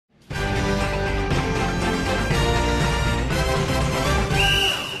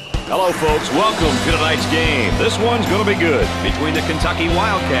Hello, folks. Welcome to tonight's game. This one's going to be good between the Kentucky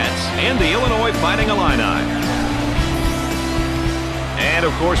Wildcats and the Illinois Fighting Illini. And,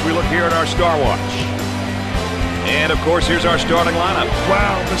 of course, we look here at our Star Watch. And, of course, here's our starting lineup.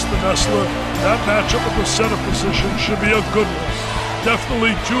 Wow, Mr. Nessler, that matchup at the center position should be a good one.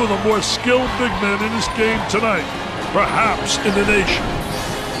 Definitely two of the more skilled big men in this game tonight, perhaps in the nation.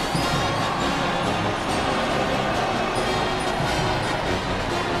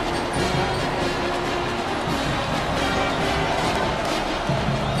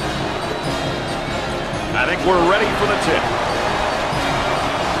 I think we're ready for the tip.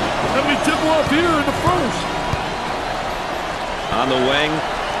 Let me tip off here in the first. On the wing,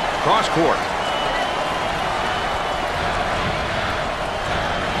 cross court.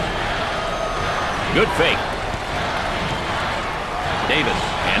 Good fake. Davis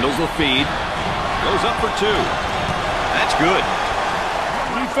handles the feed. Goes up for two. That's good.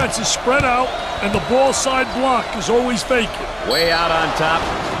 Defense is spread out, and the ball side block is always vacant. Way out on top,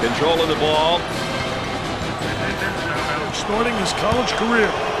 controlling the ball. Starting his college career.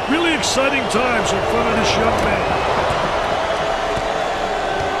 Really exciting times in front of this young man.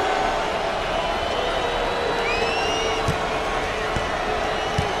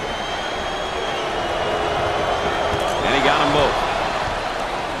 And he got them both.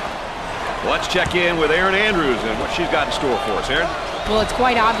 Let's check in with Erin Andrews and what she's got in store for us. Erin? Well, it's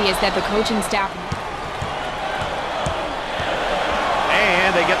quite obvious that the coaching staff...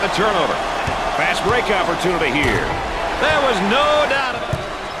 And they get the turnover. Fast break opportunity here. There was no doubt about it.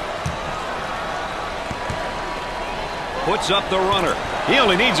 Puts up the runner. He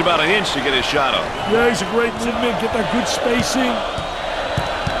only needs about an inch to get his shot off. Yeah, he's a great movement. Get that good spacing.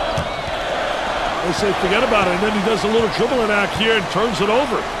 They say forget about it, and then he does a little dribbling act here and turns it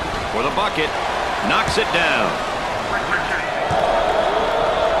over. For the bucket. Knocks it down.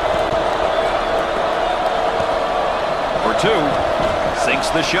 For two. Sinks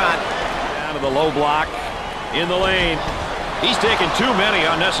the shot. Down to the low block. In the lane. He's taken too many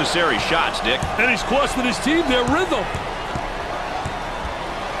unnecessary shots, Dick. And he's costing his team their rhythm.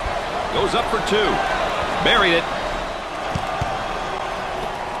 Goes up for two. Buried it.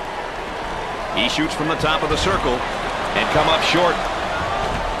 He shoots from the top of the circle and come up short.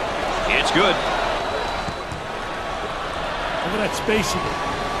 It's good. Look at that spacing.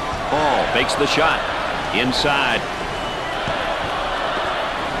 Ball fakes the shot. Inside.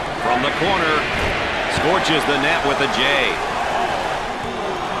 From the corner. Scorches the net with a J.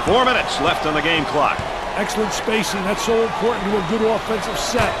 4 minutes left on the game clock. Excellent spacing. That's so important to a good offensive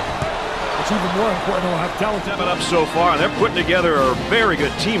set. It's even more important to have talent. Stepping up so far, and they're putting together a very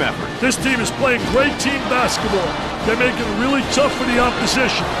good team effort. This team is playing great team basketball. They're making it really tough for the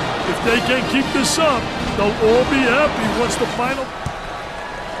opposition. If they can keep this up, they'll all be happy once the final...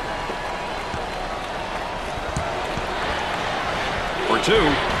 For two.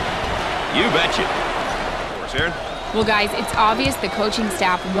 You betcha. Aaron? Well, guys, it's obvious the coaching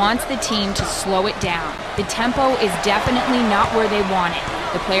staff wants the team to slow it down. The tempo is definitely not where they want it.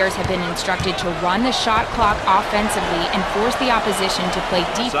 The players have been instructed to run the shot clock offensively and force the opposition to play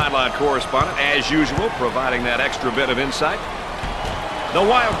deep. Sideline correspondent, as usual, providing that extra bit of insight. The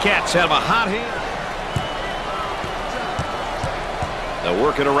Wildcats have a hot hand. They'll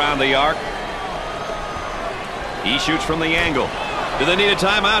work it around the arc. He shoots from the angle. Do they need a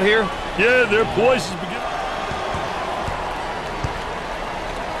timeout here? Yeah, their poise is beginning.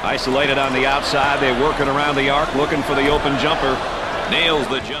 Isolated on the outside. They work it around the arc, looking for the open jumper. Nails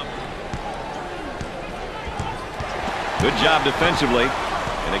the jump. Good job defensively.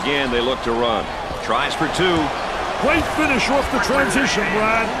 And again, they look to run. Tries for two. Great finish off the transition,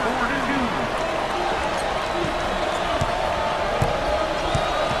 Brad.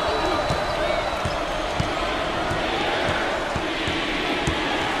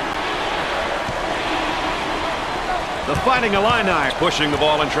 The Fighting Illini pushing the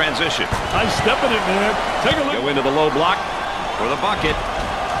ball in transition. Nice step in it, man. Take a look. Go into the low block for the bucket.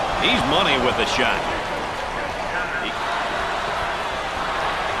 He's money with the shot.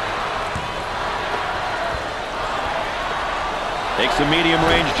 Takes a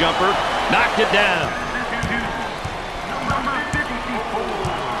medium-range jumper. Knocked it down.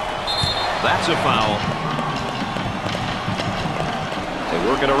 That's a foul. They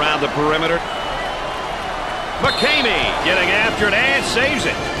work it around the perimeter. McCamey getting after it and saves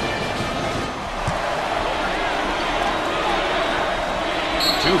it.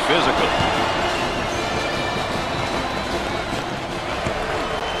 Too physical.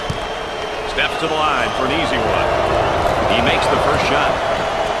 Steps to the line for an easy one. He makes the first shot.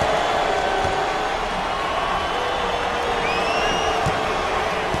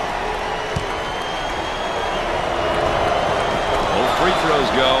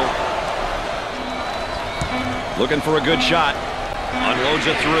 Looking for a good shot. Unloads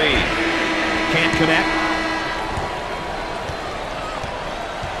a three. Can't connect.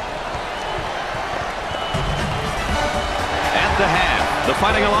 At the half, the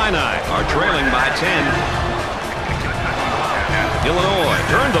Fighting Illini are trailing by 10. Illinois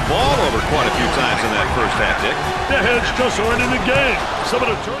turned the ball over quite a few times in that first half, Dick. The heads just aren't in the game. Some of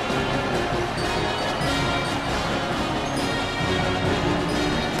the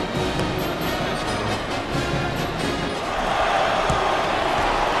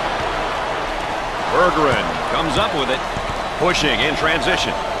Bergeron comes up with it. Pushing in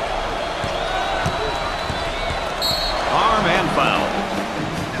transition. Arm and foul.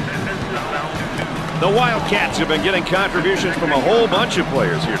 The Wildcats have been getting contributions from a whole bunch of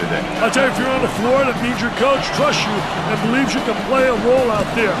players here today. I'll tell you, if you're on the floor, that means your coach trusts you and believes you can play a role out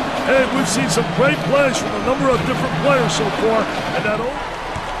there. Hey, we've seen some great plays from a number of different players so far, and that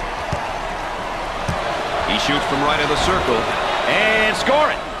he shoots from right of the circle and score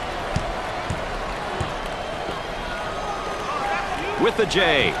it. With the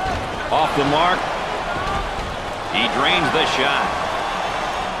J. Off the mark. He drains the shot.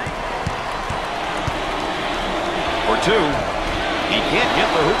 For two. He can't get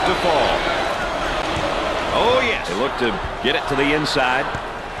the hoop to fall. Oh, yes. They look to get it to the inside.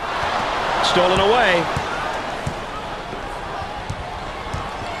 Stolen away.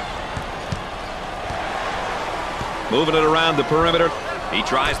 Moving it around the perimeter. He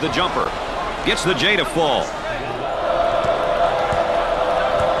tries the jumper. Gets the J to fall.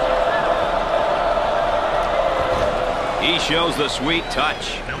 He shows the sweet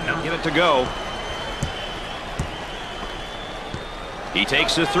touch. Get it to go. He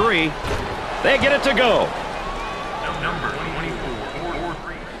takes a three. They get it to go. Number 24.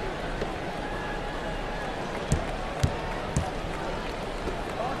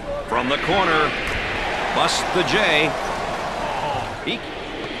 From the corner. Busts the J. He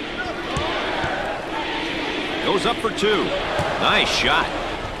goes up for two. Nice shot.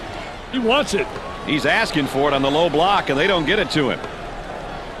 he wants it. He's asking for it on the low block, and they don't get it to him.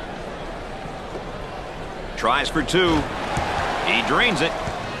 Tries for two. He drains it.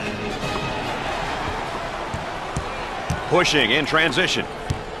 Pushing in transition.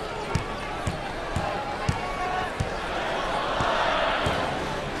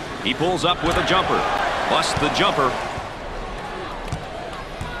 He pulls up with a jumper. Busts the jumper.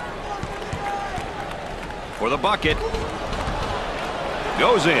 For the bucket.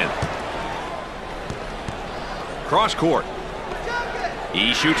 Goes in. Cross court.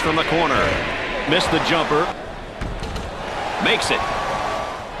 He shoots from the corner. Missed the jumper. Makes it.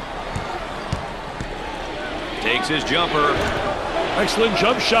 Takes his jumper. Excellent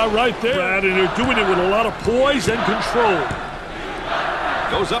jump shot right there. And they're doing it with a lot of poise and control.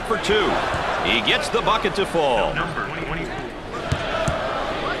 Goes up for two. He gets the bucket to fall. Number 24.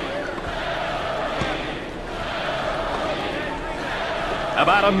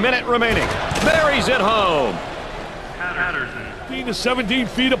 About a minute remaining. Buries it home. Patterson. 15 to 17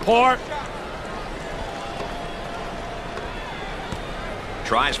 feet apart.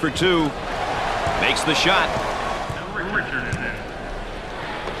 Tries for two. Makes the shot. Richard is in.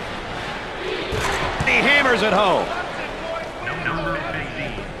 He hammers it home. Number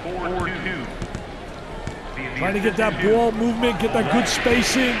 15. 4-2. Trying to get that ball movement, get that good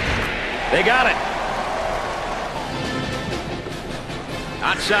spacing. They got it.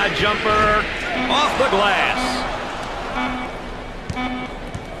 Outside jumper. Off the glass.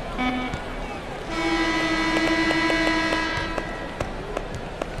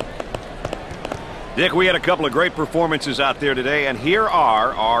 Dick, we had a couple of great performances out there today, and here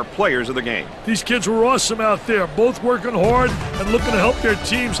are our players of the game. These kids were awesome out there, both working hard and looking to help their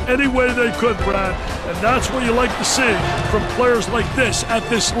teams any way they could, Brad. And that's what you like to see from players like this at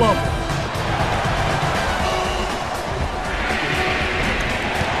this level.